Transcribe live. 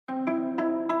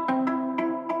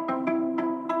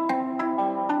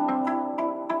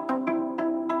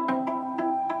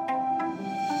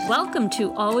Welcome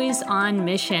to Always on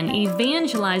Mission,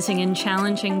 evangelizing in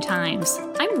challenging times.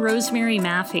 I'm Rosemary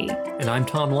Maffei. And I'm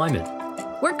Tom Lyman.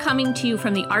 We're coming to you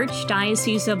from the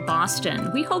Archdiocese of Boston.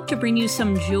 We hope to bring you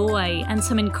some joy and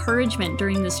some encouragement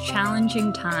during this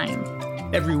challenging time.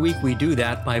 Every week we do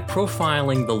that by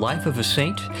profiling the life of a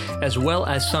saint, as well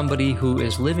as somebody who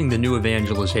is living the new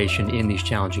evangelization in these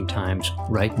challenging times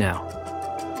right now.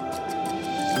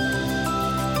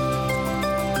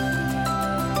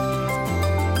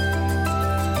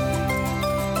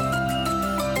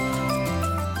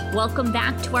 Welcome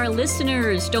back to our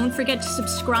listeners. Don't forget to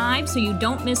subscribe so you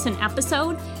don't miss an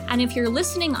episode. And if you're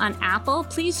listening on Apple,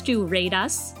 please do rate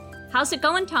us. How's it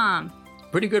going, Tom?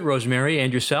 Pretty good, Rosemary.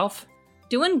 And yourself?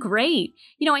 Doing great.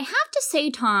 I have to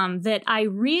say, Tom, that I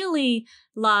really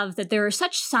love that there are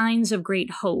such signs of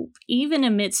great hope, even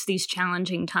amidst these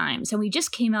challenging times. And we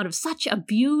just came out of such a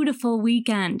beautiful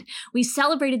weekend. We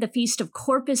celebrated the feast of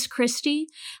Corpus Christi,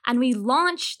 and we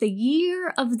launched the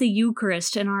Year of the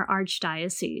Eucharist in our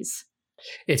Archdiocese.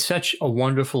 It's such a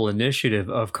wonderful initiative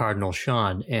of Cardinal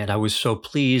Sean, and I was so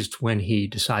pleased when he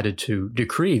decided to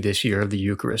decree this Year of the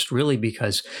Eucharist, really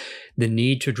because the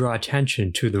need to draw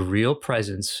attention to the real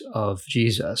presence of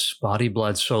Jesus, body,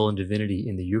 blood, soul, and divinity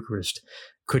in the Eucharist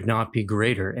could not be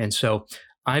greater. And so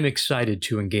I'm excited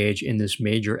to engage in this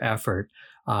major effort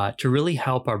to really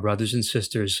help our brothers and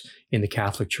sisters in the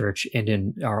Catholic Church and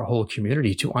in our whole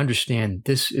community to understand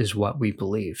this is what we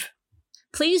believe.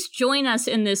 Please join us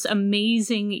in this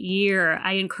amazing year.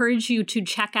 I encourage you to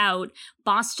check out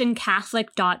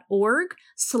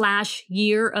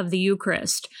bostoncatholic.org/Year of the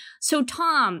Eucharist. So,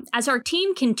 Tom, as our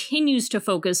team continues to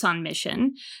focus on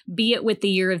mission, be it with the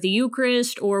Year of the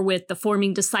Eucharist or with the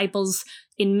Forming Disciples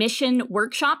in Mission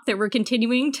workshop that we're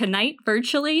continuing tonight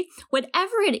virtually,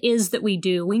 whatever it is that we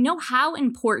do, we know how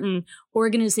important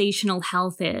organizational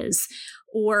health is,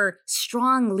 or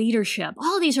strong leadership.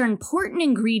 All of these are important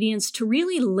ingredients to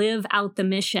really live out the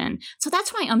mission. So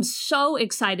that's why I'm so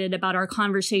excited about our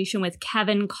conversation with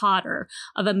Kevin Cotter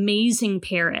of Amazing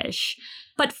Parish.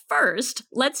 But first,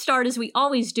 let's start as we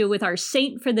always do with our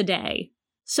saint for the day.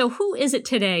 So who is it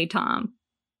today, Tom?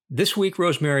 This week,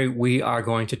 Rosemary, we are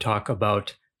going to talk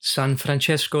about San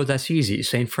Francesco d'Assisi,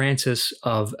 St. Francis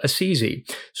of Assisi,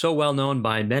 so well known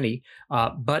by many,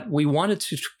 but we wanted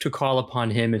to call upon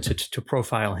him and to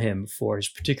profile him for his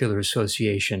particular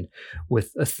association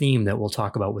with a theme that we'll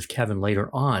talk about with Kevin later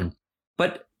on.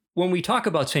 But when we talk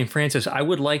about St. Francis, I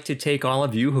would like to take all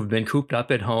of you who've been cooped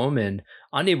up at home and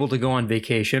unable to go on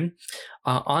vacation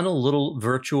on a little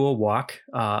virtual walk,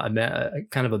 kind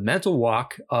of a mental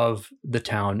walk of the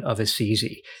town of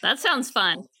Assisi. That sounds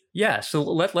fun. Yeah, so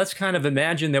let's kind of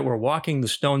imagine that we're walking the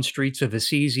stone streets of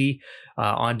Assisi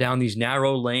on down these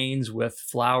narrow lanes with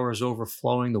flowers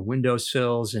overflowing the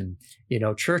windowsills and,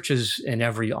 churches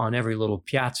on every little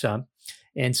piazza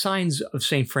and signs of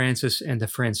St. Francis and the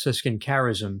Franciscan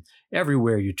charism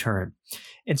everywhere you turn.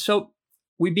 And so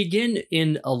we begin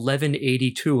in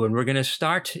 1182, and we're going to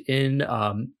start in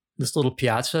this little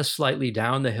piazza slightly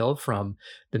down the hill from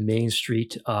the main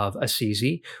street of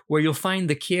Assisi, where you'll find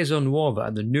the Chiesa Nuova,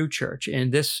 the new church.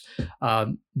 And this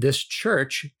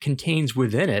church contains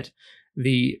within it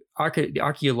the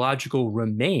archaeological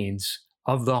remains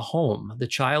of the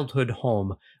childhood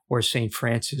home where St.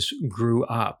 Francis grew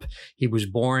up. He was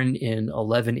born in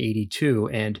 1182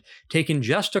 and taken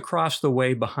just across the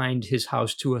way behind his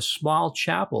house to a small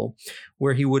chapel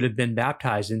where he would have been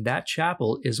baptized. And that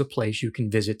chapel is a place you can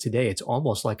visit today. It's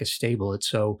almost like a stable. It's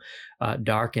so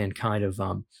dark and kind of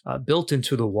built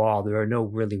into the wall. There are no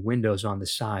really windows on the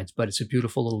sides, but it's a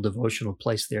beautiful little devotional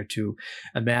place there to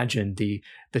imagine the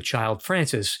child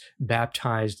Francis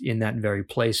baptized in that very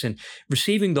place and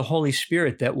receiving the Holy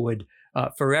Spirit that would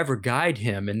forever guide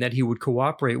him and that he would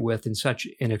cooperate with in such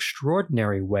an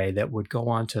extraordinary way that would go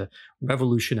on to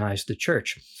revolutionize the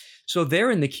church. So there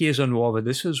in the Chiesa Nuova,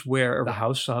 this is where the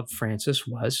house of Francis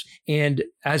was. And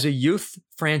as a youth,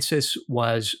 Francis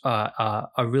was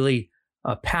a really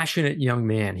passionate young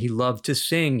man. He loved to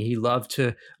sing. He loved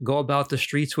to go about the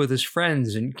streets with his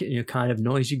friends in kind of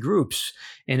noisy groups.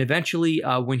 And eventually,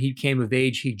 when he came of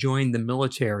age, he joined the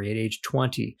military at age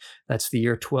 20. That's the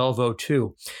year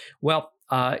 1202. Well,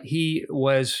 he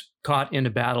was caught in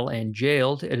a battle and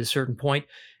jailed at a certain point.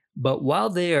 But while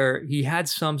there, he had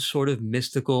some sort of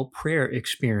mystical prayer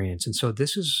experience. And so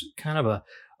this is kind of a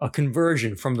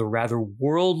conversion from the rather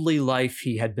worldly life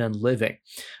he had been living.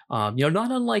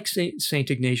 Not unlike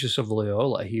Saint Ignatius of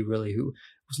Loyola, who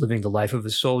was living the life of a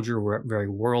soldier, a very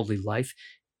worldly life.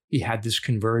 he had this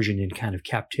conversion in kind of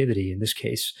captivity in this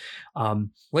case.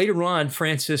 Later on,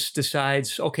 Francis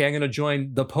decides, okay, I'm going to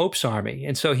join the Pope's army.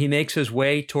 And so he makes his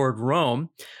way toward Rome.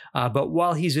 But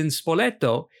while he's in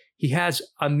Spoleto, he has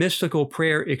a mystical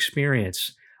prayer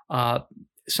experience.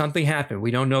 Something happened.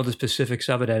 We don't know the specifics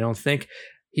of it, I don't think.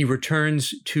 He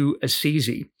returns to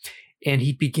Assisi and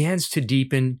he begins to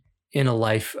deepen in a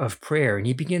life of prayer. And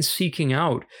he begins seeking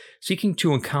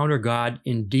to encounter God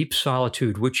in deep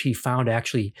solitude, which he found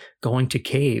actually going to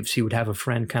caves. He would have a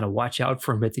friend kind of watch out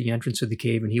for him at the entrance of the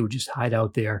cave, and he would just hide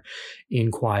out there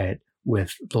in quiet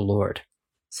with the Lord.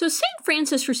 So St.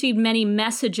 Francis received many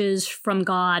messages from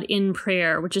God in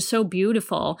prayer, which is so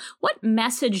beautiful. What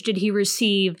message did he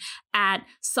receive at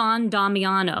San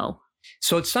Damiano?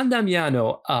 So at San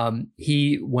Damiano,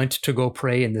 he went to go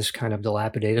pray in this kind of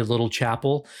dilapidated little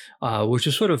chapel, which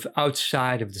is sort of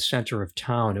outside of the center of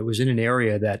town. It was in an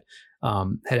area that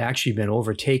had actually been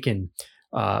overtaken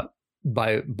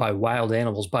by wild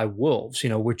animals, by wolves,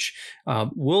 which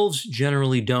wolves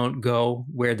generally don't go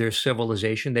where there's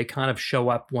civilization. They kind of show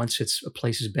up once a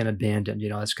place has been abandoned.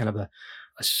 It's kind of a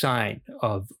sign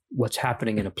of what's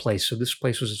happening in a place. So this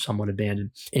place was somewhat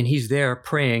abandoned. And he's there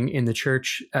praying in the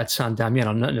church at San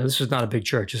Damiano. No, this is not a big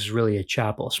church. This is really a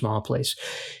chapel, a small place.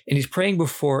 And he's praying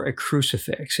before a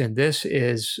crucifix. And this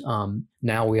is,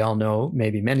 now we all know,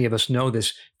 maybe many of us know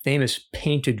this famous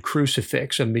painted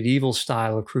crucifix, a medieval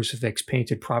style of crucifix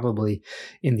painted probably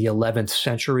in the 11th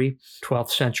century, 12th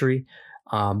century,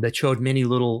 that showed many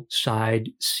little side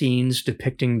scenes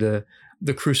depicting the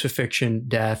crucifixion,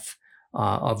 death,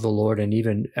 of the Lord, and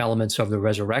even elements of the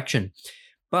resurrection.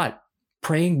 But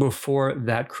praying before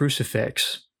that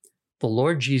crucifix, the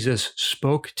Lord Jesus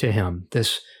spoke to him.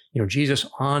 Jesus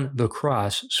on the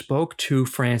cross spoke to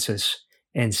Francis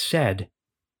and said,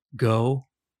 "Go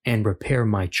and repair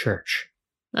my church."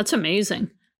 That's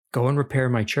amazing. Go and repair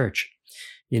my church.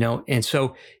 And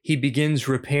so he begins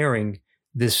repairing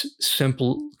this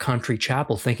simple country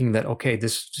chapel, thinking that, okay,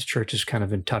 this church is kind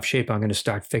of in tough shape. I'm going to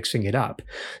start fixing it up.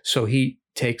 So he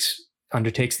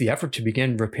undertakes the effort to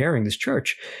begin repairing this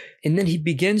church. And then he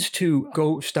begins to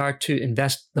start to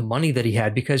invest the money that he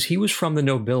had, because he was from the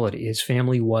nobility. His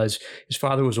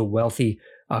father was a wealthy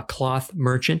cloth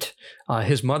merchant.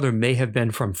 His mother may have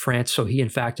been from France. So he, in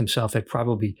fact, himself had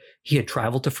traveled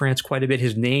to France quite a bit.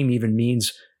 His name even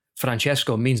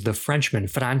Francesco means the Frenchman.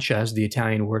 Francia is the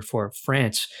Italian word for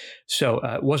France. So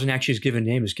it wasn't actually his given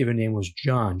name. His given name was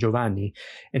Giovanni.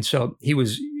 And so he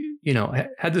was,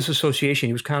 had this association.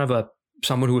 He was kind of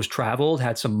someone who was traveled,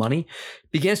 had some money,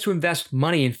 begins to invest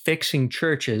money in fixing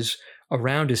churches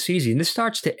around Assisi. And this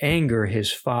starts to anger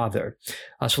his father.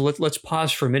 So let's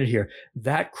pause for a minute here.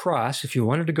 That cross, if you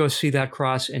wanted to go see that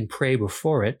cross and pray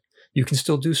before it, you can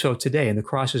still do so today. And the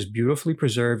cross is beautifully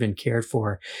preserved and cared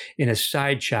for in a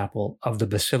side chapel of the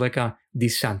Basilica di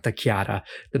Santa Chiara,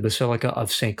 the Basilica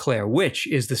of St. Clare, which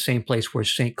is the same place where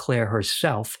St. Clare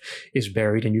herself is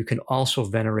buried. And you can also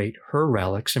venerate her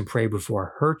relics and pray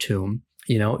before her tomb.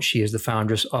 She is the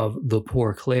foundress of the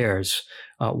Poor Clares,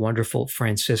 a wonderful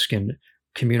Franciscan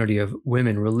community of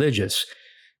women religious.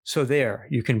 So there,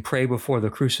 you can pray before the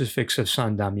crucifix of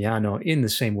San Damiano in the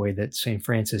same way that St.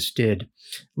 Francis did,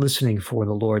 listening for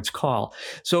the Lord's call.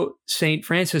 So St.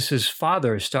 Francis's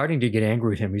father is starting to get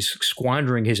angry with him. He's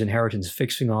squandering his inheritance,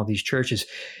 fixing all these churches.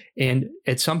 And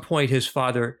at some point, his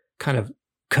father kind of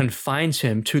confines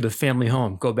him to the family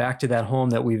home. Go back to that home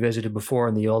that we visited before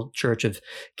in the old church of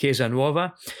Chiesa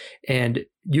Nuova. And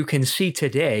you can see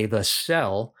today the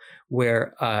cell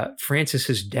where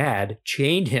Francis's dad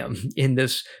chained him in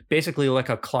this, basically like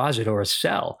a closet or a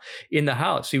cell in the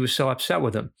house. He was so upset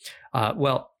with him.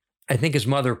 I think his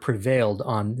mother prevailed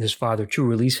on his father to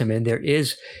release him. And there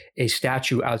is a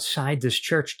statue outside this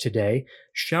church today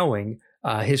showing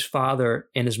his father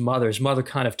and his mother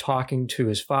kind of talking to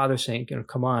his father, saying,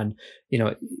 come on,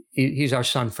 he's our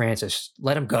son, Francis,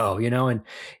 let him go, and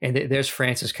there's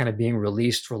Francis kind of being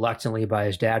released reluctantly by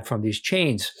his dad from these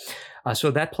chains.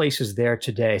 So that place is there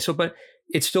today. But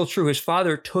it's still true. His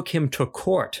father took him to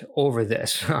court over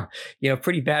this,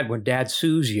 pretty bad when dad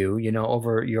sues you,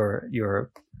 over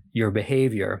your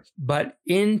behavior. But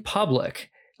in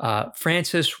public,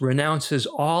 Francis renounces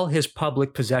all his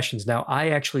public possessions. Now, I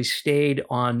actually stayed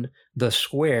on the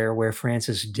square where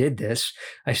Francis did this.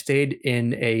 I stayed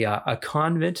in a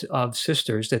convent of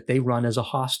sisters that they run as a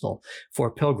hostel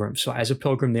for pilgrims. So as a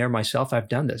pilgrim there myself, I've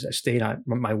done this. I stayed on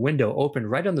my window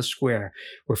opened right on the square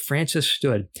where Francis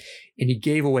stood, and he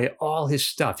gave away all his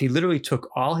stuff. He literally took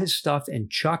all his stuff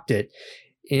and chucked it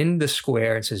in the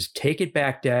square and says, "Take it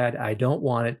back, Dad. I don't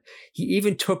want it." He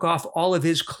even took off all of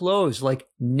his clothes, like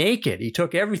naked. He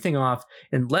took everything off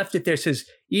and left it there. Says,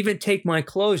 "Even take my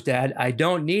clothes, Dad. I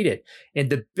don't need it." And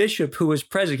the bishop who was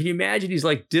present, can you imagine? He's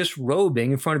like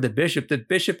disrobing in front of the bishop. The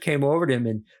bishop came over to him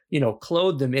and,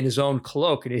 clothed him in his own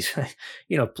cloak. And he's like,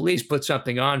 "Please put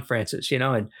something on, Francis,"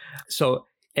 And so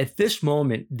at this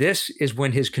moment, this is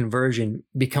when his conversion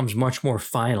becomes much more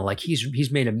final. Like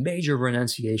he's made a major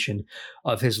renunciation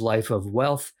of his life of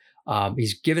wealth.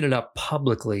 He's given it up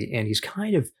publicly, and he's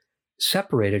kind of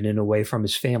separated in a way from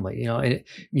his family. And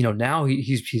now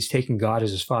he's taking God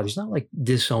as his father. He's not like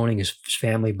disowning his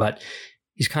family, but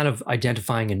he's kind of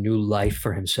identifying a new life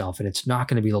for himself, and it's not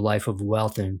going to be the life of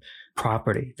wealth and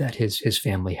property that his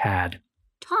family had.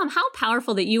 Tom, how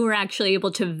powerful that you were actually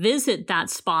able to visit that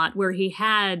spot where he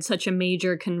had such a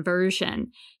major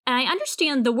conversion. And I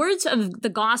understand the words of the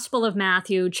Gospel of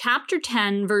Matthew, chapter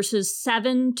 10, verses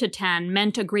 7 to 10,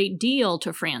 meant a great deal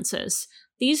to Francis.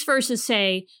 These verses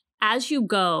say, "As you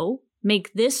go,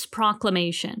 make this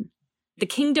proclamation. The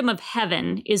kingdom of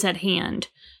heaven is at hand.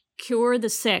 Cure the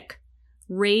sick,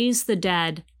 raise the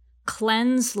dead,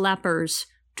 cleanse lepers,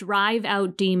 drive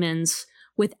out demons.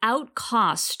 Without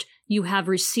cost you have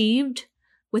received,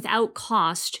 without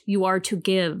cost you are to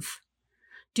give.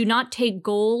 Do not take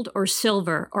gold or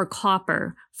silver or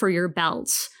copper for your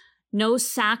belts, no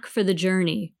sack for the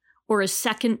journey, or a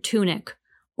second tunic,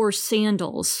 or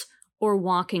sandals, or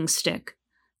walking stick.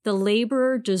 The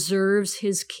laborer deserves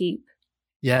his keep."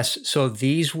 Yes, so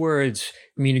these words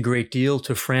mean a great deal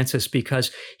to Francis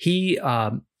because he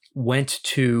went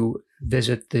to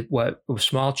visit a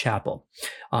small chapel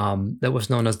that was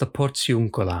known as the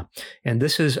Porziuncola. And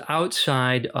this is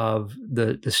outside of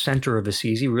the center of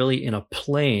Assisi, really in a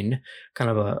plain,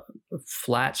 kind of a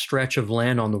flat stretch of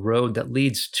land on the road that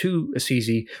leads to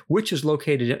Assisi, which is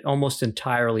located almost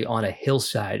entirely on a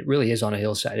hillside. It really is on a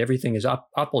hillside. Everything is up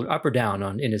or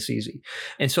down in Assisi.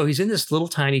 And so he's in this little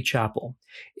tiny chapel.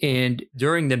 And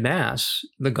during the Mass,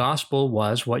 the gospel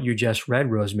was what you just read,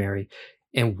 Rosemary.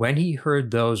 And when he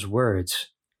heard those words,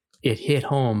 it hit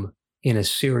home in a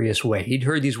serious way. He'd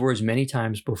heard these words many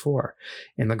times before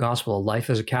in the gospel of life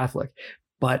as a Catholic,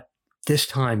 but this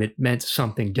time it meant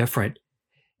something different.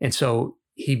 And so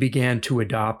he began to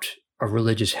adopt a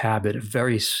religious habit, a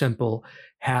very simple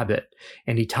habit,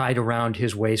 and he tied around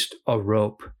his waist a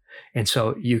rope. And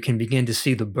so you can begin to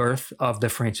see the birth of the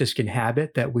Franciscan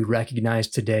habit that we recognize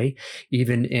today,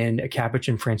 even in a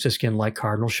Capuchin Franciscan like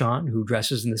Cardinal Sean, who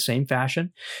dresses in the same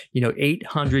fashion,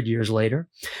 800 years later.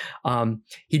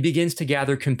 He begins to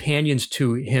gather companions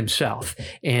to himself,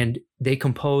 and they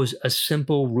compose a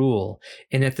simple rule.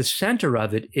 And at the center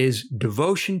of it is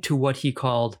devotion to what he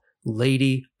called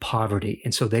Lady Poverty.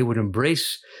 And so they would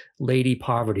embrace Lady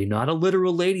Poverty, not a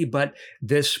literal lady, but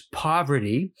this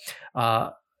poverty,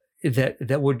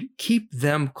 that would keep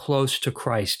them close to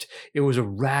Christ. It was a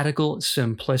radical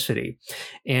simplicity.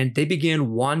 And they began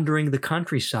wandering the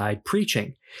countryside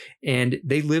preaching. And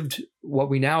they lived what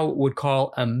we now would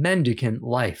call a mendicant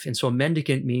life. And so a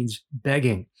mendicant means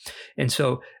begging. And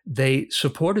so they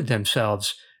supported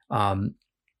themselves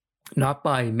not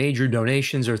by major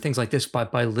donations or things like this,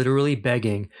 but by literally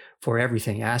begging for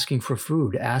everything, asking for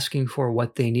food, asking for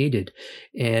what they needed,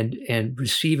 and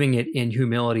receiving it in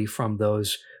humility from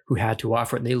those who had to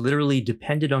offer it. And they literally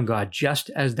depended on God, just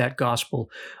as that Gospel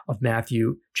of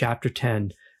Matthew chapter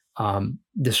 10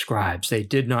 describes. They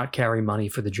did not carry money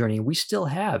for the journey. And we still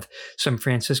have some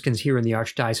Franciscans here in the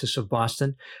Archdiocese of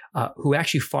Boston who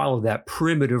actually follow that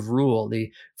primitive rule,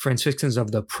 the Franciscans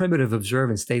of the primitive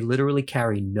observance. They literally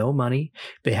carry no money.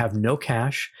 They have no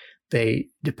cash. They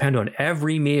depend on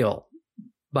every meal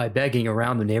by begging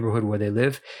around the neighborhood where they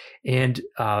live. And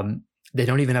they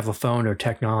don't even have a phone or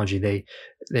technology.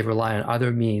 They rely on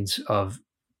other means of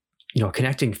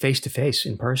connecting face to face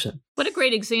in person. What a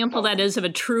great example that is of a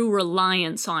true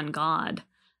reliance on God.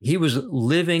 He was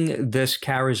living this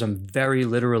charism very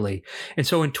literally. And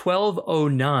so in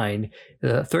 1209,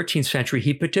 the 13th century,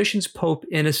 he petitions Pope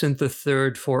Innocent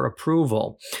III for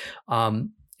approval.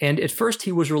 And at first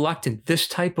he was reluctant. This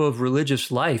type of religious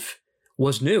life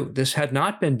was new. This had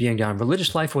not been being done.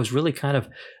 Religious life was really kind of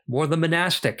more the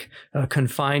monastic,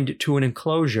 confined to an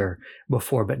enclosure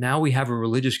before. But now we have a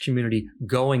religious community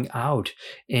going out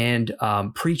and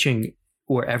preaching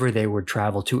wherever they would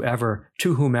travel, to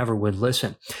whomever would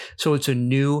listen. So it's a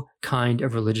new kind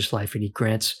of religious life, and he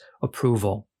grants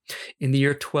approval. In the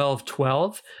year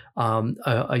 1212,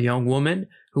 a young woman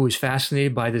who was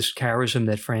fascinated by this charism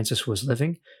that Francis was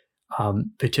living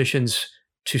petitions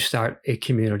to start a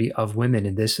community of women.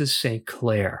 And this is St.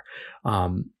 Clare.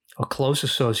 a close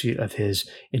associate of his,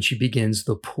 and she begins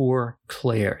the Poor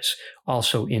Clares,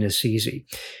 also in Assisi.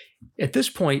 At this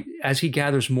point, as he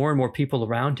gathers more and more people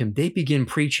around him, they begin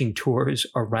preaching tours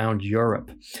around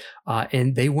Europe.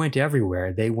 And they went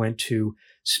everywhere. They went to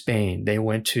Spain. They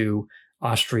went to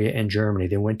Austria and Germany.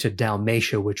 They went to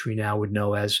Dalmatia, which we now would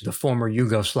know as the former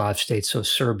Yugoslav states, so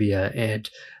Serbia and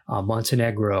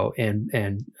Montenegro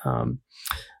and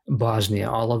Bosnia,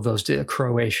 all of those,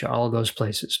 Croatia, all of those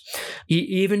places. He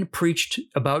even preached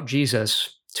about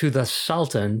Jesus to the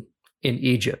Sultan in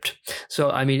Egypt. So,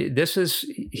 I mean,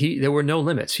 there were no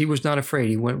limits. He was not afraid.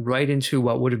 He went right into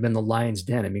what would have been the lion's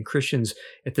den. I mean, Christians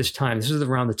at this time, this is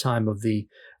around the time of the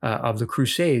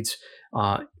Crusades,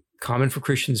 common for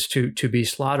Christians to be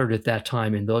slaughtered at that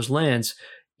time in those lands.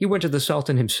 He went to the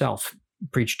Sultan himself,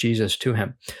 preached Jesus to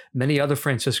him. Many other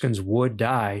Franciscans would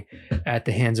die at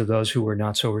the hands of those who were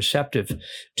not so receptive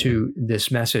to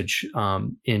this message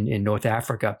in North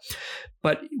Africa.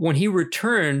 But when he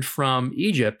returned from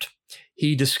Egypt,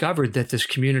 he discovered that this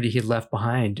community he had left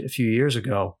behind a few years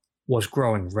ago was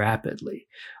growing rapidly,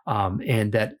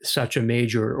 and that such a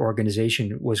major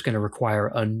organization was going to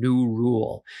require a new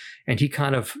rule. And he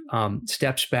kind of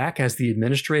steps back as the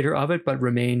administrator of it, but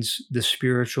remains the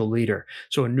spiritual leader.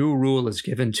 So a new rule is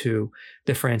given to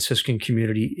the Franciscan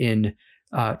community in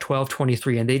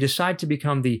 1223, and they decide to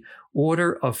become the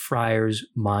Order of Friars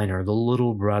Minor, the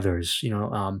Little Brothers,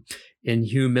 in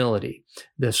humility.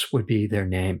 This would be their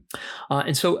name.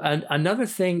 And so another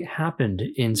thing happened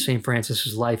in St.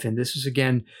 Francis's life, and this is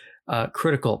again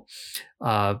critical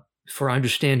for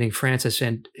understanding Francis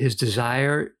and his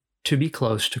desire to be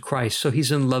close to Christ. So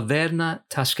he's in Laverna,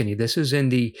 Tuscany. This is in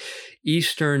the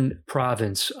eastern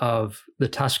province of the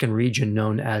Tuscan region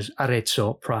known as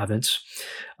Arezzo province.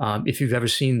 If you've ever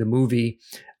seen the movie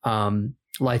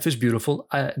Life is Beautiful,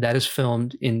 that is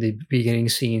filmed in the beginning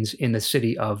scenes in the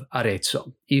city of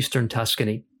Arezzo, eastern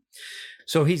Tuscany.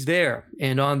 So he's there,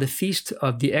 and on the feast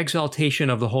of the Exaltation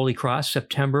of the Holy Cross,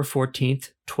 September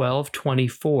 14th,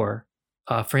 1224,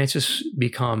 Francis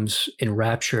becomes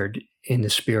enraptured in the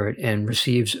spirit and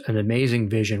receives an amazing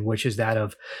vision, which is that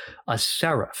of a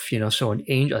seraph, so an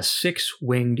angel, a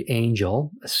six-winged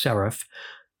angel, a seraph,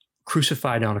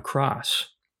 crucified on a cross.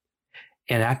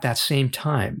 And at that same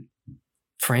time,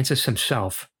 Francis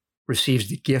himself receives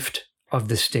the gift of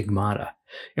the stigmata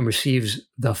and receives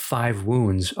the 5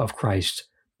 wounds of Christ.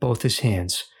 Both his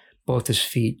hands, both his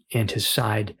feet, and his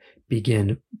side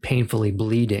begin painfully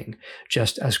bleeding,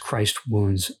 just as Christ's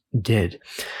wounds did.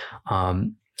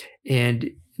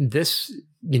 And this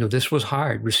was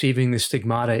hard. Receiving the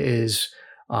stigmata is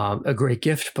a great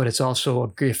gift, but it's also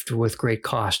a gift with great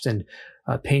cost, and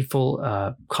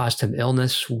painful, cost him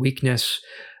illness, weakness,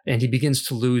 and he begins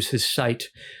to lose his sight.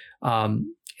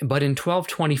 But in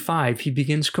 1225, he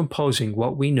begins composing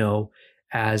what we know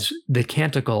as the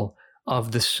Canticle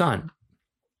of the Sun.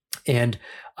 And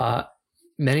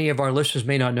many of our listeners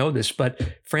may not know this, but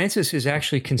Francis is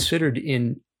actually considered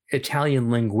in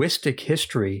Italian linguistic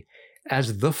history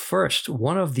as the first,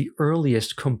 one of the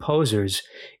earliest composers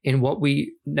in what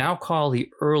we now call the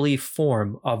early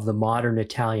form of the modern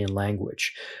Italian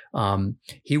language.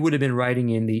 He would have been writing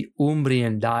in the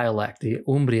Umbrian dialect, the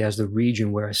Umbria as the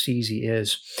region where Assisi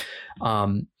is,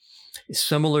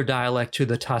 similar dialect to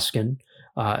the Tuscan.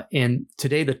 And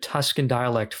today the Tuscan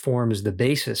dialect forms the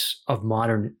basis of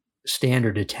modern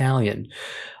standard Italian.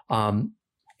 And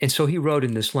so he wrote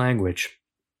in this language.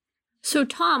 So,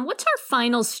 Tom, what's our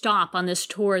final stop on this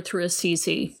tour through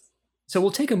Assisi? So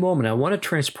we'll take a moment. I want to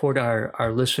transport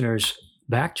our listeners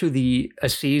back to the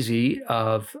Assisi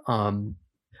of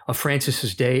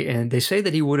Francis's day. And they say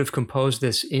that he would have composed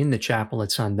this in the chapel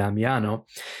at San Damiano.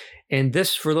 And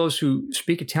this, for those who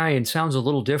speak Italian, sounds a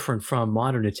little different from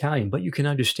modern Italian, but you can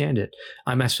understand it.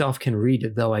 I myself can read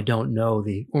it, though I don't know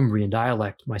the Umbrian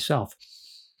dialect myself.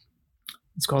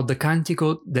 It's called the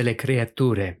Cantico delle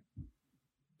Creature.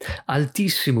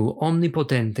 Altissimo,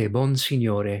 onnipotente, bon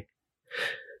Signore,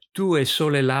 tue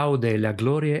sole laude, la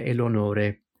gloria e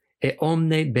l'onore, e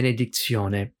omne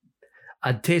benedizione.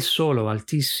 A te solo,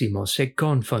 Altissimo, se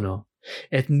confano,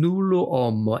 et nullo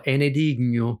homo è ne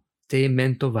digno te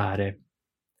mentovare.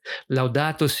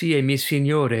 Laudato sia mi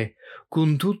Signore,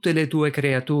 con tutte le tue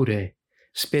creature,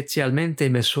 specialmente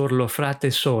mesor lo frate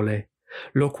sole,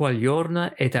 lo qual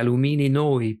giorna et allumini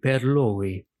noi per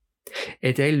lui.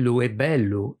 Ed ello è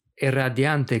bello e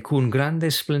radiante con grande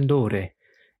splendore,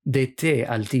 de te,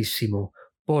 Altissimo,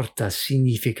 porta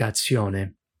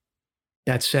significazione.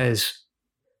 That says,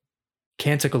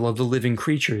 Canticle of the Living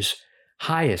Creatures,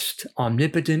 highest,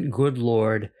 omnipotent, good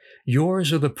Lord,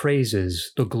 yours are the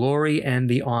praises, the glory, and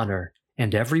the honor,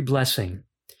 and every blessing.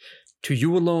 To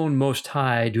you alone, Most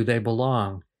High, do they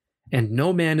belong, and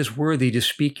no man is worthy to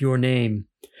speak your name.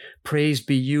 Praised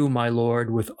be you, my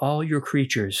Lord, with all your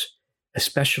creatures,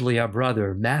 especially our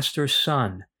brother, Master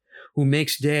Sun, who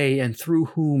makes day and through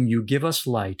whom you give us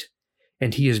light.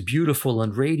 And he is beautiful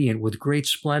and radiant with great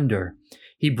splendor.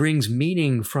 He brings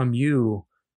meaning from you,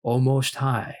 O Most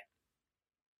High.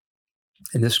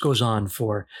 And this goes on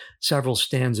for several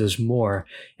stanzas more.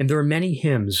 And there are many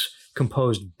hymns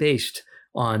composed based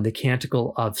on the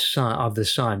canticle of the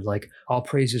sun, like All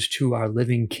Praises to Our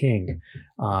Living King,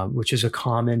 which is a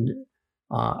common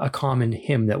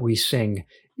hymn that we sing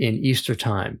in Easter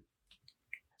time.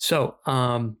 So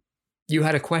you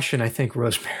had a question, I think,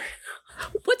 Rosemary.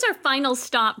 What's our final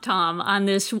stop, Tom, on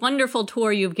this wonderful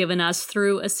tour you've given us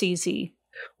through Assisi?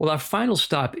 Well, our final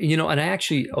stop, and I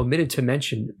actually omitted to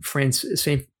mention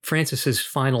St. Francis's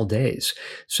final days.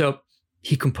 So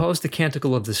he composed the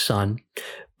Canticle of the Sun,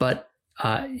 but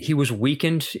he was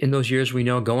weakened in those years, we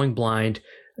know, going blind,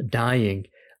 dying.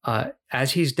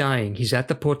 As he's dying, he's at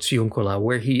the Porziuncola,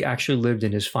 where he actually lived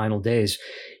in his final days.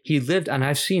 He lived, and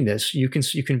I've seen this, you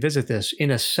can visit this,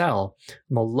 in a cell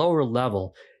on the lower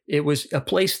level. It was a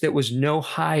place that was no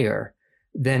higher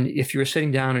than if you were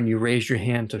sitting down and you raised your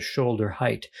hand to shoulder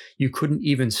height. You couldn't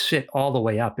even sit all the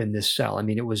way up in this cell. I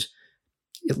mean, it was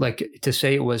like, to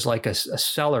say it was like a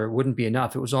cellar wouldn't be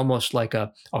enough. It was almost like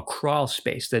a crawl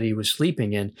space that he was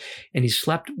sleeping in. And he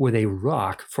slept with a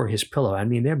rock for his pillow. I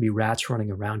mean, there'd be rats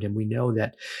running around him. We know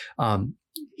that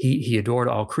he adored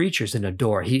all creatures and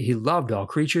he loved all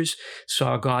creatures,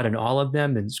 saw God in all of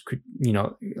them. And,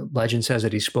 legend says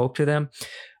that he spoke to them.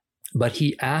 But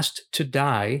he asked to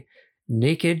die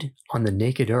naked on the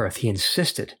naked earth. He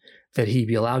insisted that he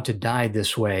be allowed to die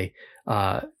this way,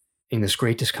 in this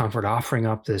great discomfort, offering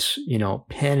up this,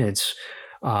 penance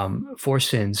for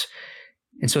sins.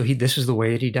 And so this is the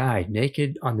way that he died,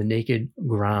 naked on the naked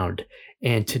ground.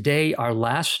 And today our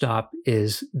last stop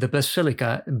is the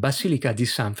Basilica di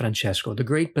San Francesco, the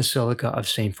great Basilica of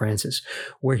St. Francis,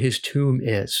 where his tomb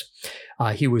is.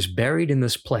 He was buried in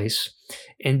this place.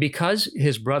 And because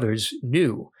his brothers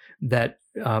knew that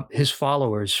his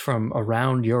followers from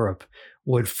around Europe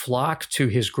would flock to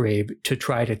his grave to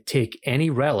try to take any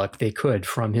relic they could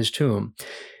from his tomb,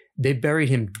 they buried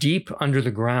him deep under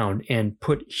the ground and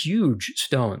put huge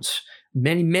stones,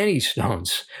 many, many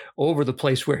stones, over the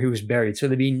place where he was buried. So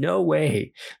there'd be no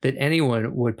way that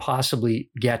anyone would possibly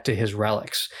get to his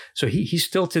relics. So he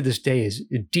still to this day is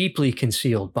deeply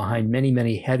concealed behind many,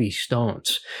 many heavy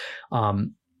stones.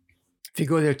 If you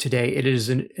go there today, it is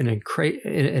an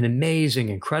amazing,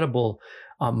 incredible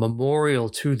memorial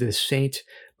to this saint,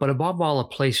 but above all, a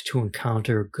place to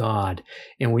encounter God.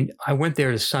 And I went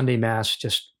there to Sunday Mass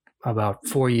just about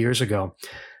 4 years ago.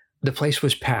 The place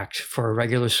was packed for a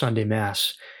regular Sunday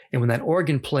Mass. And when that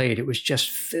organ played, it was just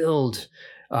filled,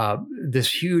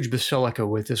 this huge basilica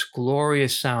with this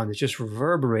glorious sound that just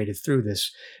reverberated through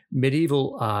this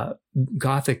medieval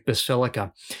Gothic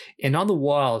basilica. And on the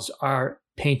walls are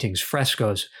paintings,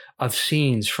 frescoes of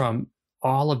scenes from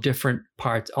all different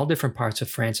parts of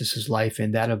Francis's life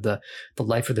and that of the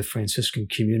life of the Franciscan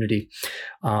community.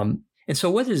 And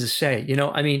so what does it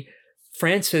say?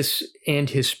 Francis and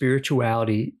his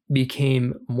spirituality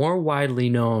became more widely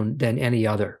known than any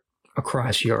other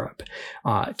across Europe.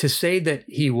 To say that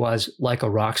he was like a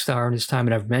rock star in his time,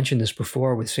 and I've mentioned this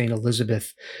before with St.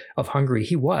 Elizabeth of Hungary,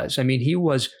 he was. He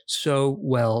was so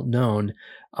well known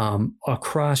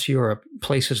across Europe,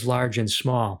 places large and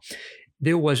small.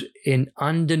 There was an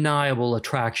undeniable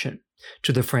attraction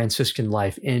to the Franciscan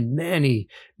life, and many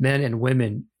men and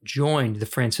women joined the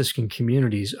Franciscan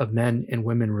communities of men and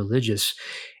women religious,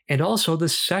 and also the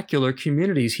secular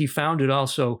communities. He founded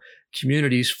also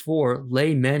communities for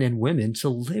lay men and women to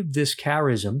live this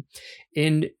charism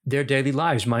in their daily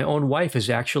lives. My own wife is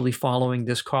actually following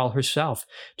this call herself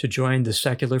to join the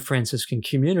secular Franciscan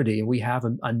community, and we have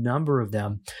a number of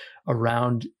them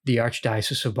around the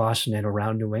Archdiocese of Boston and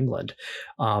around New England.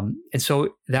 And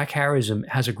so that charism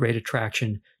has a great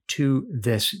attraction to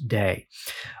this day.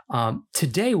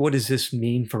 Today, what does this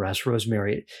mean for us,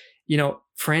 Rosemary?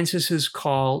 Francis's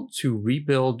call to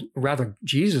rebuild, rather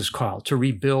Jesus' call to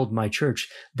rebuild my church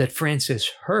that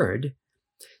Francis heard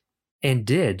and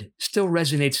did still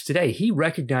resonates today. He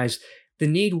recognized the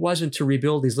need wasn't to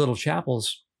rebuild these little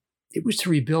chapels. It was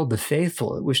to rebuild the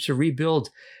faithful. It was to rebuild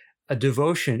a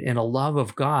devotion and a love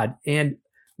of God and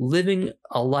living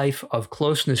a life of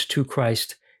closeness to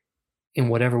Christ in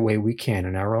whatever way we can,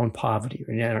 in our own poverty,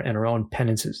 in our own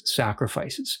penances,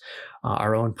 sacrifices,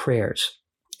 our own prayers.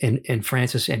 And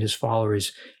Francis and his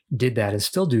followers did that and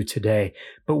still do today.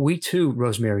 But we too,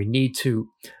 Rosemary, need to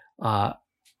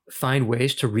find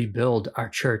ways to rebuild our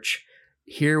church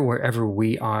here wherever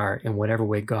we are in whatever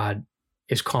way God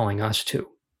is calling us to.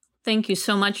 Thank you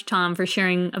so much, Tom, for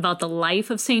sharing about the life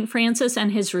of St. Francis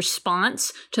and his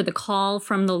response to the call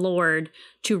from the Lord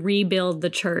to rebuild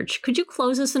the church. Could you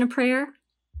close us in a prayer?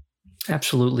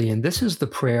 Absolutely. And this is the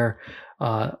prayer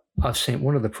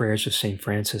one of the prayers of St.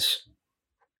 Francis.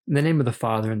 In the name of the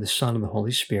Father, and the Son, and the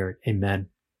Holy Spirit. Amen.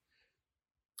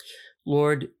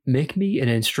 Lord, make me an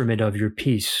instrument of your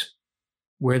peace.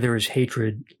 Where there is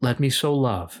hatred, let me sow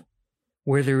love.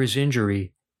 Where there is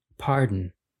injury,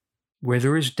 pardon. Where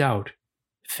there is doubt,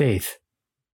 faith.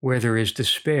 Where there is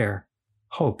despair,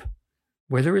 hope.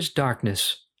 Where there is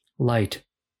darkness, light.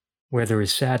 Where there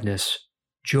is sadness,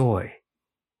 joy.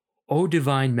 O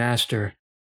divine Master,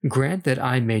 grant that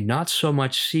I may not so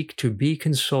much seek to be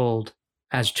consoled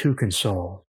as to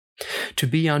console, to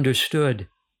be understood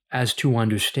as to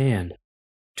understand,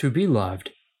 to be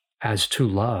loved as to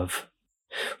love.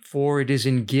 For it is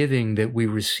in giving that we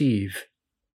receive,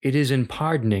 it is in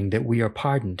pardoning that we are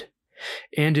pardoned,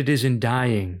 and it is in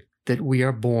dying that we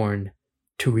are born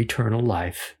to eternal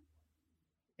life.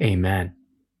 Amen.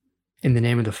 In the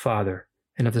name of the Father,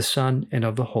 and of the Son, and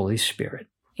of the Holy Spirit.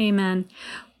 Amen.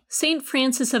 St.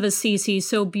 Francis of Assisi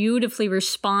so beautifully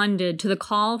responded to the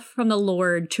call from the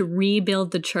Lord to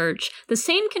rebuild the church. The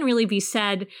same can really be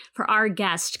said for our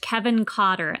guest, Kevin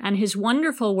Cotter, and his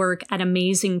wonderful work at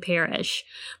Amazing Parish.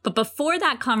 But before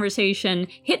that conversation,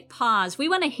 hit pause. We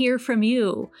want to hear from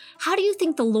you. How do you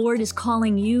think the Lord is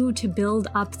calling you to build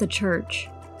up the church?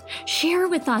 Share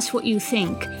with us what you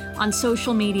think on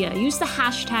social media. Use the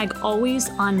hashtag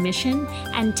 #AlwaysOnMission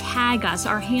and tag us.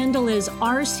 Our handle is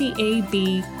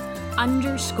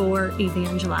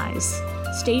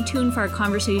RCAB_evangelize. Stay tuned for our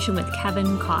conversation with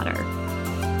Kevin Cotter.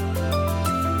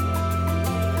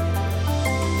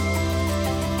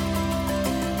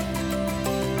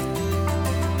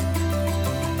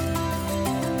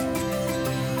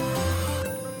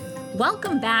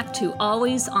 Welcome back to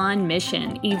Always on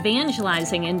Mission,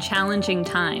 evangelizing in challenging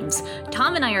times.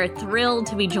 Tom and I are thrilled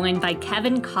to be joined by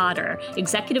Kevin Cotter,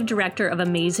 Executive Director of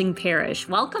Amazing Parish.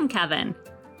 Welcome, Kevin.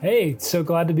 Hey, so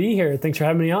glad to be here. Thanks for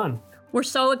having me on. We're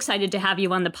so excited to have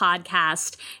you on the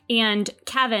podcast. And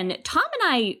Kevin, Tom and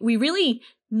I, we really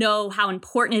know how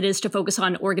important it is to focus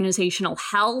on organizational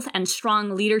health and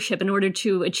strong leadership in order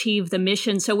to achieve the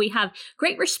mission. So we have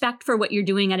great respect for what you're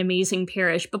doing at Amazing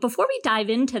Parish. But before we dive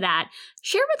into that,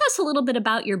 share with us a little bit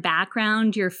about your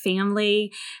background, your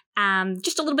family,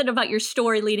 just a little bit about your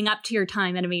story leading up to your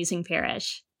time at Amazing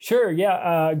Parish. Sure.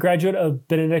 Yeah. Graduate of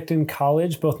Benedictine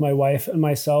College, both my wife and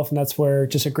myself. And that's where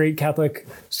just a great Catholic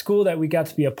school that we got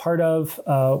to be a part of.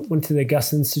 Went to the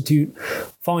Augustine Institute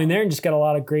following there and just got a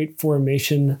lot of great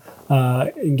formation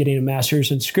in getting a master's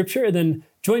in scripture. And then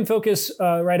joined Focus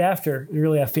right after,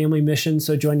 really a family mission.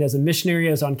 So joined as a missionary,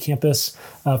 I was on campus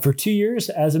for 2 years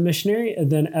as a missionary,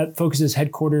 and then at Focus's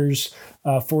headquarters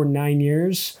for 9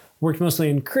 years. Worked mostly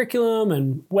in curriculum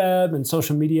and web and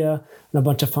social media and a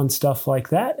bunch of fun stuff like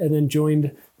that. And then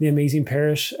joined the Amazing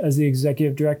Parish as the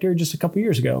executive director just a couple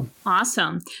years ago.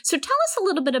 Awesome. So tell us a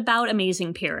little bit about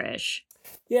Amazing Parish.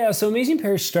 Yeah, so Amazing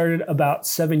Parish started about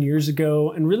 7 years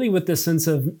ago, and really with the sense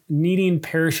of needing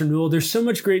parish renewal. There's so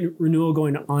much great renewal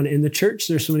going on in the church.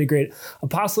 There's so many great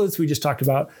apostolates. We just talked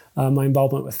about my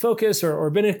involvement with Focus or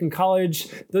Benedictine College.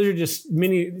 Those are just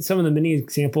some of the many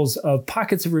examples of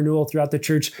pockets of renewal throughout the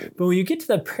church. But when you get to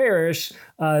the parish,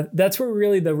 that's where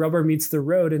really the rubber meets the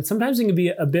road, and sometimes it can be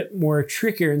a bit more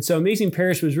trickier. And so Amazing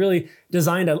Parish was really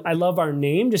designed. I love our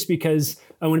name just because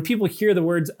when people hear the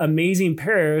words Amazing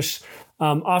Parish,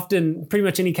 often pretty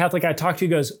much any Catholic I talk to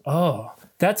goes, oh,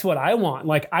 that's what I want.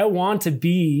 Like, I want to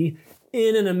be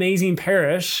in an amazing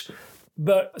parish.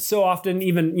 But so often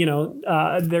even,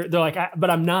 they're like,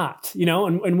 but I'm not,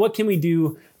 and what can we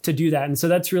do to do that? And so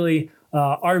that's really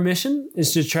our mission,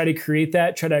 is to try to create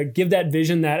that, try to give that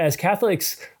vision that as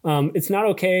Catholics, it's not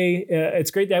okay.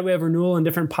 It's great that we have renewal in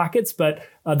different pockets, but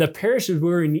the parish is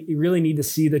where we really need to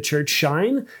see the church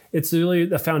shine. It's really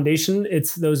the foundation.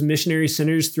 It's those missionary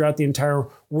centers throughout the entire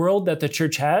world that the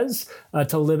church has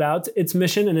to live out its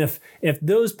mission. And if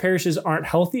those parishes aren't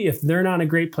healthy, if they're not a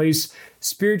great place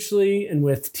spiritually and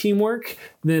with teamwork,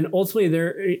 then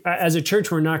ultimately as a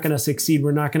church, we're not going to succeed.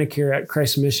 We're not going to carry out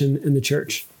Christ's mission in the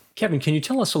church. Kevin, can you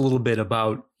tell us a little bit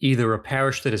about either a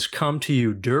parish that has come to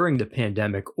you during the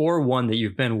pandemic or one that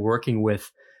you've been working with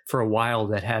for a while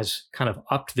that has kind of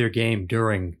upped their game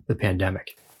during the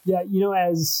pandemic? Yeah,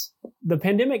 as the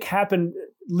pandemic happened,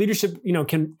 leadership,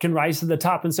 can rise to the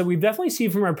top. And so we've definitely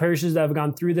seen from our parishes that have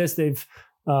gone through this, they've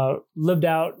lived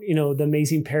out, the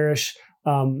Amazing Parish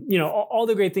all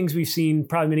the great things we've seen,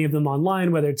 probably many of them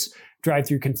online, whether it's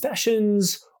drive-through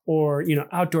confessions or,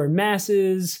 outdoor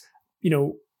masses,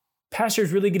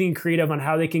 pastors really getting creative on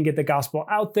how they can get the gospel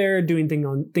out there, doing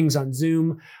things on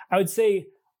Zoom. I would say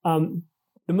the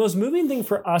most moving thing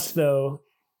for us, though,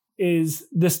 is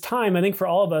this time, I think for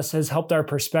all of us, has helped our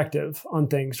perspective on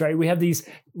things, right? We have these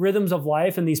rhythms of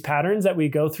life and these patterns that we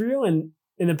go through, and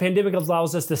the pandemic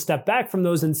allows us to step back from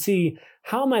those and see,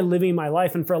 how am I living my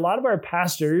life? And for a lot of our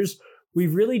pastors,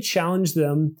 we've really challenged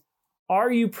them.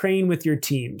 Are you praying with your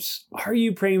teams? Are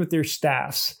you praying with your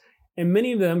staffs? And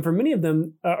for many of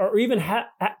them, or even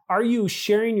are you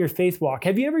sharing your faith walk?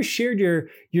 Have you ever shared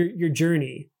your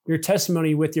journey, your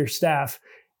testimony with your staff?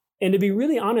 And to be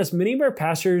really honest, many of our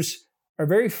pastors are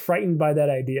very frightened by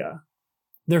that idea.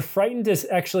 They're frightened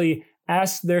to actually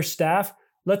ask their staff,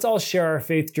 let's all share our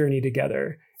faith journey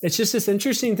together. It's just this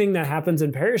interesting thing that happens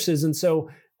in parishes. And so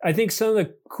I think some of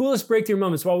the coolest breakthrough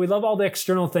moments, while we love all the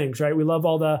external things, right? We love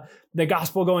all the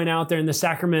gospel going out there and the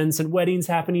sacraments and weddings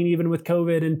happening even with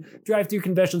COVID and drive-through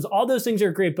confessions. All those things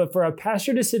are great. But for a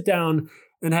pastor to sit down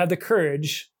and have the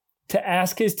courage to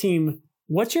ask his team,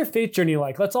 what's your faith journey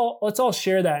like? Let's all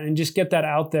share that and just get that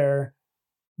out there.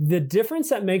 The difference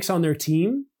that makes on their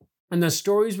team, and the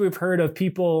stories we've heard of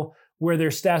people where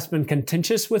their staff's been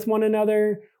contentious with one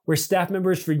another, where staff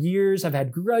members for years have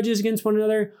had grudges against one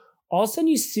another, all of a sudden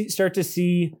you start to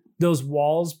see those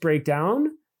walls break down.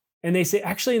 And they say,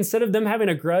 actually, instead of them having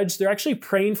a grudge, they're actually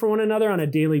praying for one another on a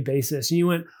daily basis. And you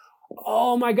went,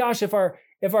 oh my gosh, if our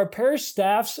parish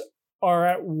staffs are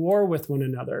at war with one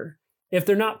another, if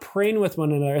they're not praying with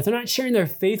one another, if they're not sharing their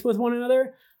faith with one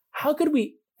another, how could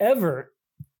we ever,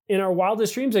 in our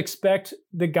wildest dreams, expect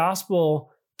the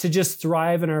gospel to just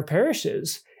thrive in our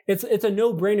parishes? It's a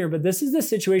no-brainer, but this is the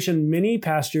situation many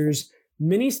pastors,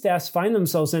 many staffs find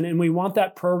themselves in, and we want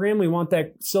that program, we want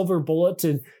that silver bullet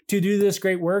to do this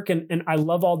great work, and I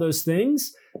love all those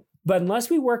things. But unless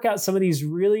we work out some of these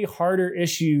really harder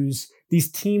issues,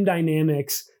 these team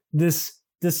dynamics, this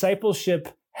discipleship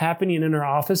happening in our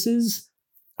offices,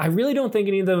 I really don't think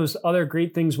any of those other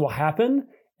great things will happen.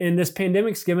 And this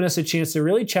pandemic's given us a chance to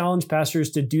really challenge pastors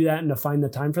to do that and to find the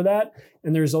time for that.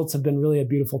 And the results have been really a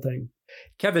beautiful thing.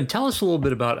 Kevin, tell us a little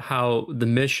bit about how the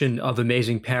mission of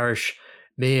Amazing Parish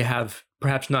may have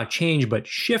perhaps not changed, but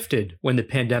shifted when the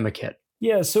pandemic hit.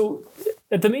 Yeah, so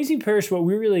at the Amazing Parish, what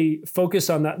we really focus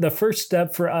on, the first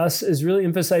step for us is really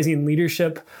emphasizing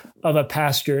leadership of a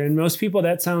pastor. And most people,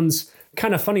 that sounds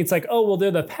kind of funny. It's like, oh, well,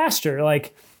 they're the pastor.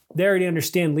 Like, they already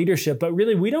understand leadership. But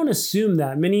really, we don't assume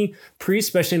that. Many priests,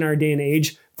 especially in our day and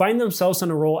age, find themselves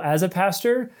in a role as a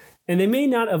pastor, and they may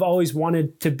not have always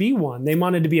wanted to be one. They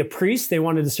wanted to be a priest. They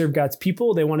wanted to serve God's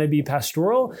people. They wanted to be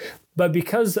pastoral. But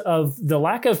because of the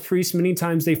lack of priests, many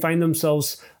times they find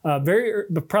themselves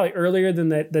probably earlier than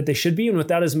that they should be, and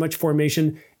without as much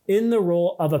formation in the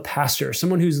role of a pastor,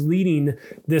 someone who's leading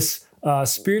this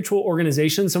spiritual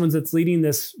organization, someone that's leading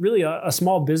this really a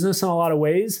small business in a lot of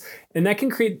ways, and that can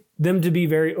create them to be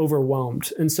very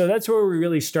overwhelmed. And so that's where we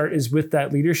really start, is with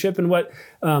that leadership. And what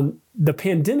the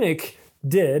pandemic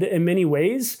did in many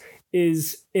ways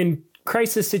is, in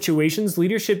crisis situations,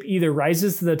 leadership either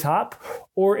rises to the top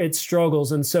or it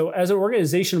struggles. And so as an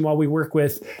organization, while we work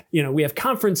with, we have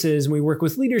conferences and we work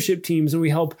with leadership teams and we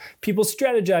help people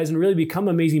strategize and really become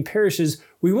amazing parishes,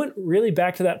 we went really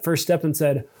back to that first step and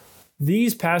said,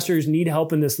 these pastors need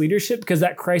help in this leadership, because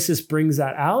that crisis brings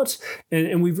that out.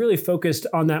 And we've really focused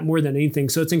on that more than anything.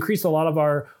 So it's increased a lot of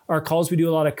our calls. We do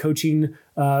a lot of coaching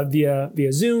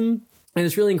via Zoom. And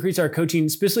it's really increased our coaching,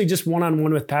 especially just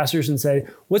one-on-one with pastors, and say,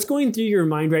 what's going through your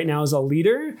mind right now as a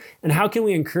leader? And how can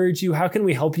we encourage you? How can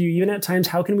we help you? Even at times,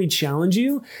 how can we challenge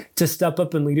you to step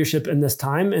up in leadership in this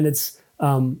time? And it's,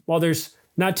 while there's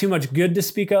not too much good to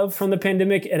speak of from the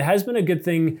pandemic, it has been a good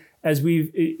thing as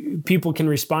people can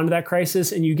respond to that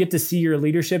crisis, and you get to see your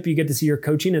leadership, you get to see your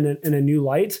coaching in a new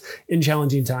light in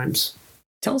challenging times.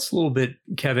 Tell us a little bit,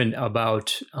 Kevin,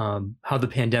 about how the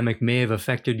pandemic may have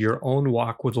affected your own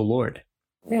walk with the Lord.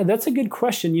 Yeah, that's a good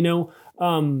question.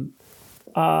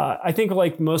 I think,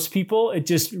 like most people, it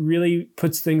just really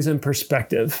puts things in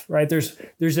perspective, right?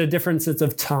 There's a different sense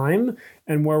of time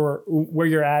and where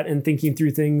you're at and thinking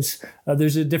through things.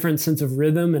 There's a different sense of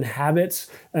rhythm and habits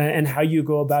and how you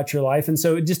go about your life. And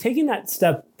so just taking that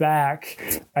step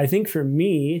back, I think for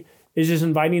me, is just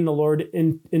inviting the Lord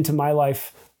into my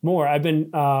life more. I've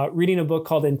been reading a book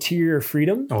called Interior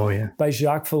Freedom by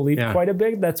Jacques Philippe quite a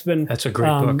bit. That's a great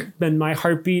book. Been my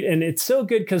heartbeat. And it's so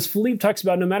good because Philippe talks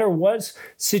about no matter what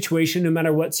situation, no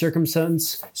matter what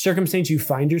circumstance you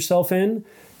find yourself in,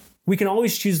 we can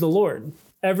always choose the Lord.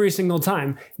 every single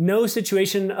time. No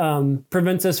situation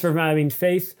prevents us from having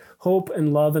faith, hope,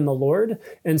 and love in the Lord.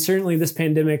 And certainly this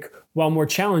pandemic, while more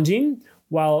challenging,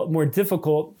 while more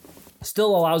difficult,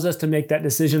 still allows us to make that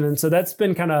decision. And so that's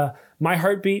been kind of my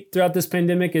heartbeat throughout this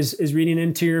pandemic is reading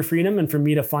Interior Freedom, and for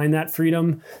me to find that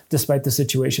freedom despite the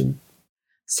situation.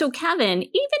 So, Kevin,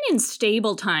 even in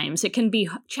stable times, it can be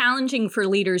challenging for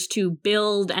leaders to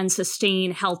build and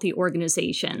sustain healthy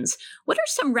organizations. What are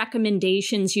some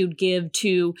recommendations you'd give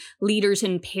to leaders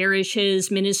in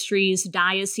parishes, ministries,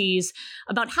 dioceses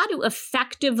about how to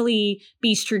effectively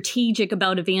be strategic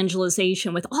about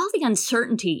evangelization with all the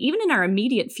uncertainty, even in our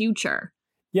immediate future?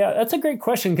 Yeah, that's a great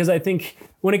question, because I think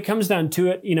when it comes down to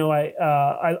it,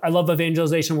 I love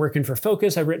evangelization, working for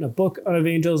Focus. I've written a book on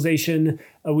evangelization.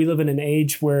 We live in an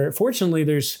age where, fortunately,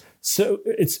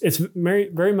 it's very,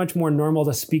 very much more normal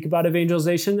to speak about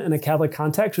evangelization in a Catholic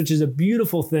context, which is a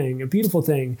beautiful thing,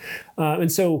 and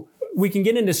so we can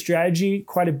get into strategy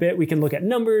quite a bit. We can look at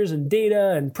numbers and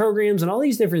data and programs and all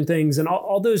these different things, and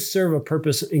all those serve a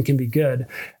purpose and can be good.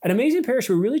 At Amazing Parish,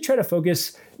 we really try to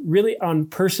focus really on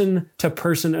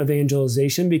person-to-person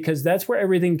evangelization, because that's where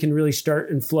everything can really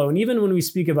start and flow. And even when we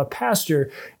speak of a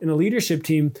pastor and a leadership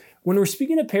team, when we're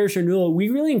speaking of parish renewal, we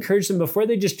really encourage them before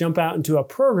they just jump out into a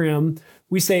program.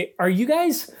 We say, are you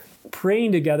guys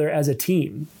praying together as a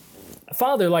team?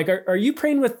 Father, are you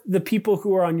praying with the people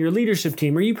who are on your leadership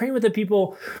team? Are you praying with the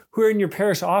people who are in your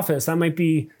parish office? That might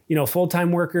be,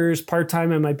 full-time workers,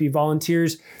 part-time, it might be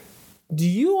volunteers. Do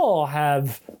you all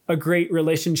have a great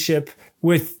relationship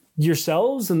with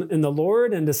yourselves and the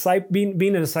Lord and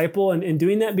being a disciple and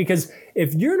doing that? Because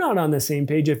if you're not on the same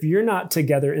page, if you're not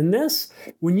together in this,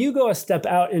 when you go a step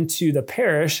out into the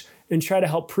parish and try to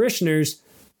help parishioners,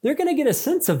 they're going to get a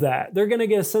sense of that. They're going to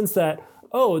get a sense that,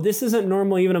 oh, this isn't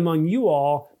normal even among you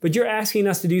all, but you're asking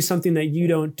us to do something that you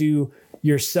don't do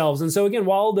yourselves. And so again,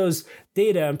 while those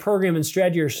data and program and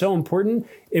strategy are so important,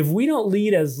 if we don't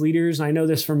lead as leaders, and I know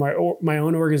this from my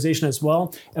own organization as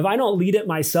well, if I don't lead it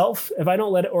myself, if I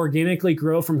don't let it organically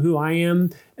grow from who I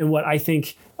am and what I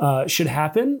think should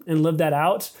happen and live that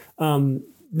out,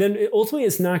 then ultimately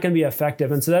it's not going to be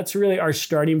effective. And so that's really our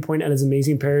starting point at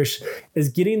Amazing Parish, is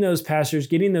getting those pastors,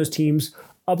 getting those teams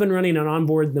up and running and on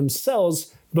board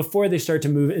themselves before they start to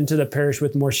move into the parish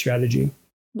with more strategy.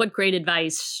 What great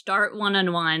advice. Start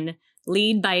one-on-one,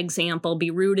 lead by example, be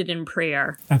rooted in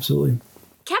prayer. Absolutely.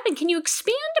 Kevin, can you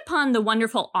expand upon the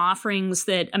wonderful offerings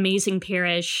that Amazing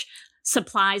Parish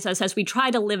supplies us as we try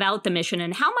to live out the mission,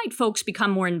 and how might folks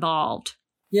become more involved?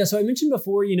 Yeah, so I mentioned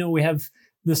before, we have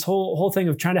this whole thing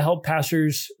of trying to help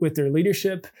pastors with their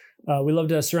leadership. We love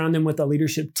to surround them with a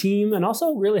leadership team and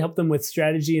also really help them with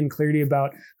strategy and clarity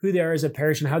about who they are as a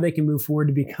parish and how they can move forward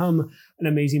to become an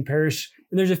amazing parish.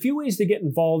 And there's a few ways to get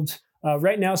involved.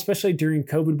 Right now, especially during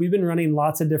COVID, we've been running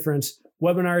lots of different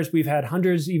webinars. We've had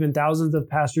hundreds, even thousands of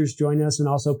pastors join us, and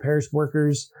also parish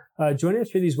workers join us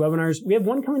for these webinars. We have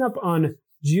one coming up on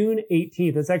June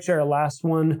 18th. It's actually our last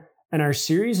one in our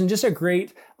series, and just a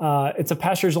great, it's a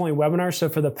pastors only webinar. So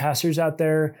for the pastors out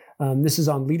there, this is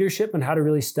on leadership and how to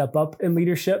really step up in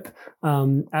leadership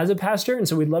as a pastor. And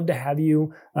so we'd love to have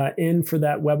you in for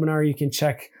that webinar. You can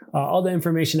check all the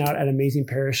information out at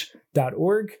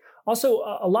amazingparish.org. Also,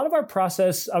 a lot of our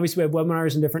process, obviously we have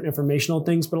webinars and different informational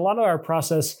things, but a lot of our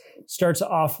process starts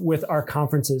off with our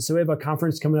conferences. So we have a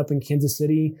conference coming up in Kansas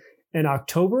City in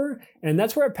October, and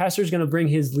that's where our pastor is going to bring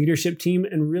his leadership team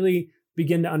and really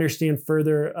begin to understand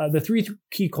further the three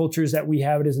key cultures that we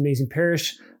have at Amazing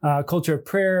Parish: culture of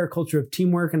prayer, culture of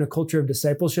teamwork, and a culture of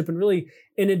discipleship, and really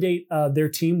inundate their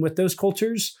team with those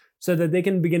cultures so that they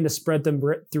can begin to spread them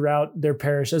throughout their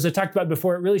parish. As I talked about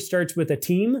before, it really starts with a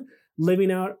team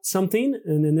living out something,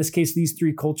 and in this case, these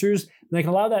three cultures, and they can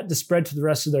allow that to spread to the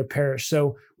rest of their parish.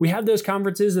 So we have those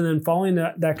conferences, and then following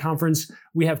that conference,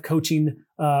 we have coaching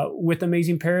with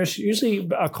Amazing Parish, usually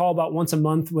a call about once a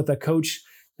month with a coach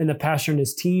and the pastor and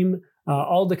his team.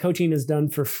 All the coaching is done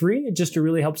for free, just to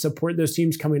really help support those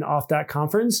teams coming off that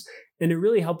conference, and to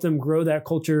really help them grow that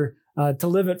culture to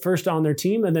live it first on their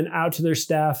team and then out to their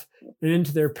staff and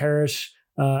into their parish.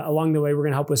 Along the way, we're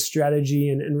going to help with strategy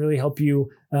and really help you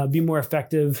be more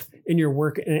effective in your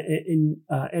work in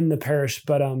the parish.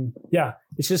 But yeah,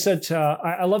 it's just such,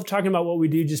 I love talking about what we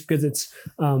do just because it's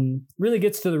really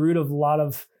gets to the root of a lot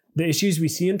of the issues we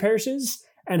see in parishes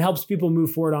and helps people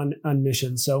move forward on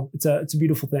mission. So it's a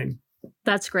beautiful thing.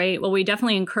 That's great. Well, we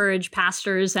definitely encourage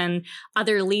pastors and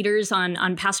other leaders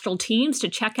on pastoral teams to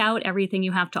check out everything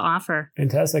you have to offer.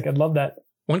 Fantastic. I'd love that.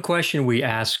 One question we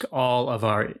ask all of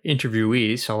our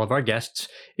interviewees, all of our guests,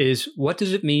 is what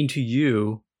does it mean to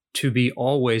you to be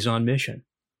always on mission?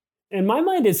 In my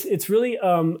mind, it's really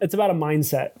it's about a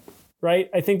mindset, right?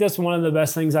 I think that's one of the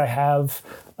best things I have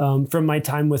from my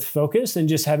time with Focus, and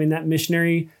just having that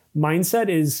missionary mindset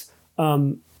is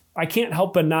I can't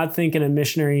help but not think in a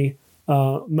missionary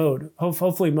mode.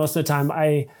 Hopefully, most of the time,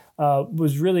 I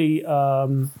was really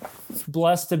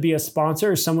blessed to be a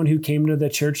sponsor, someone who came to the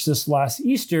church this last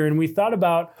Easter, and we thought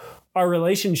about our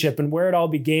relationship and where it all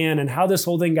began and how this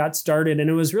whole thing got started. And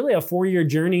it was really a 4-year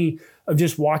journey of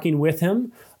just walking with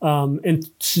him and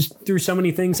just through so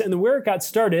many things. And where it got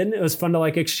started, it was fun to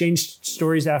like exchange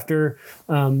stories after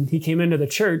he came into the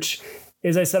church.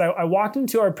 As I said, I walked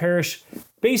into our parish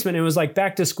basement. It was like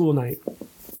back to school night.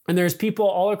 And there's people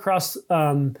all across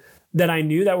that I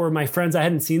knew that were my friends. I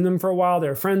hadn't seen them for a while. They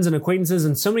were friends and acquaintances,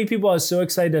 and so many people I was so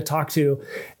excited to talk to.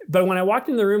 But when I walked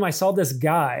into the room, I saw this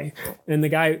guy, and the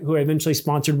guy who I eventually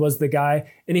sponsored was the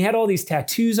guy, and he had all these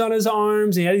tattoos on his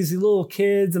arms, and he had these little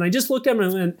kids, and I just looked at him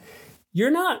and went, you're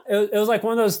not, it was like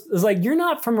one of those, it was like, you're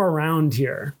not from around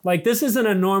here. Like, this isn't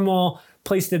a normal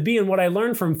place to be. And what I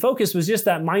learned from Focus was just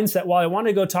that mindset. While I want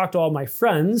to go talk to all my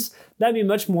friends, that'd be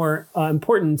much more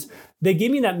important. They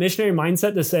gave me that missionary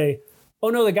mindset to say, oh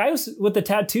no, the guy with the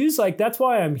tattoos, like, that's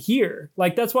why I'm here.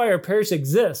 Like, that's why our parish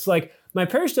exists. Like, my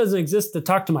parish doesn't exist to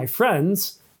talk to my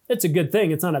friends. It's a good thing.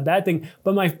 It's not a bad thing.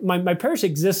 But my parish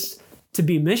exists to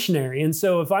be missionary. And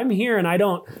so if I'm here and I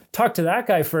don't talk to that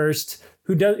guy first,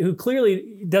 who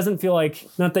clearly doesn't feel like,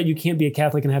 not that you can't be a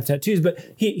Catholic and have tattoos, but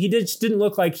he just didn't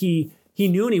look like he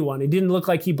knew anyone. He didn't look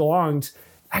like he belonged.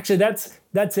 Actually, that's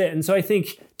it. And so I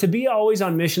think to be always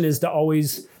on mission is to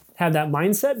always have that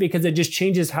mindset, because it just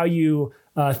changes how you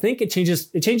think. It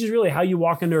changes really how you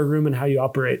walk into a room and how you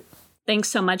operate. Thanks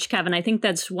so much, Kevin. I think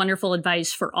that's wonderful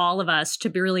advice for all of us to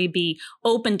really be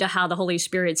open to how the Holy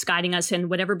Spirit's guiding us in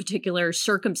whatever particular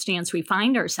circumstance we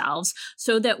find ourselves,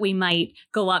 so that we might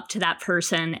go up to that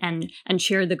person and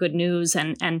share the good news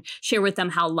and share with them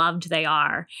how loved they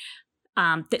are.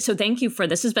 So thank you for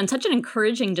this. This has been such an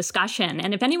encouraging discussion.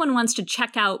 And if anyone wants to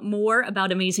check out more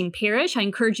about Amazing Parish, I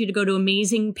encourage you to go to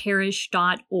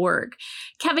amazingparish.org.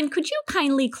 Kevin, could you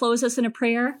kindly close us in a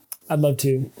prayer? I'd love to.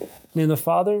 In the name of the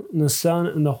Father, and the Son,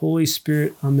 and the Holy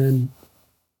Spirit. Amen.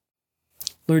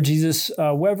 Lord Jesus,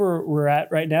 wherever we're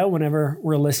at right now, whenever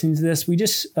we're listening to this, we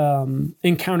just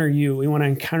encounter you. We want to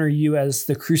encounter you as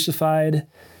the crucified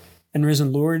and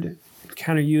risen Lord.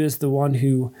 Encounter you as the one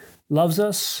who loves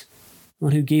us, the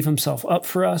one who gave himself up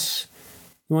for us,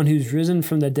 the one who's risen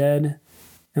from the dead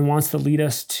and wants to lead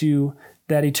us to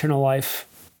that eternal life,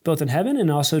 both in heaven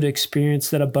and also to experience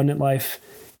that abundant life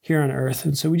here on earth.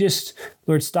 And so we just,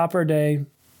 Lord, stop our day,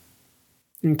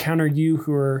 encounter you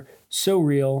who are so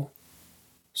real,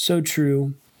 so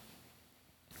true.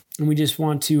 And we just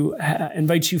want to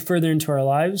invite you further into our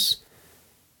lives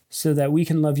so that we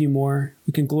can love you more,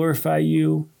 we can glorify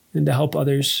you, and to help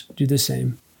others do the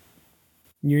same.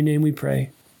 In your name we pray.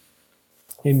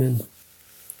 Amen.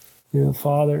 In the name of the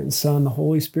Father, and Son, and the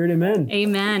Holy Spirit. Amen.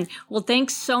 Amen. Well,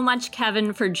 thanks so much,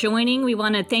 Kevin, for joining. We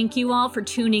want to thank you all for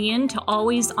tuning in to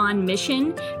Always on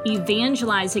Mission,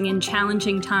 evangelizing in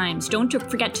challenging times. Don't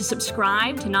forget to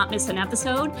subscribe to not miss an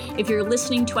episode. If you're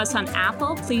listening to us on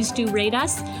Apple, please do rate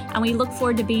us, and we look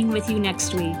forward to being with you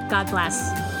next week. God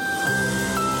bless.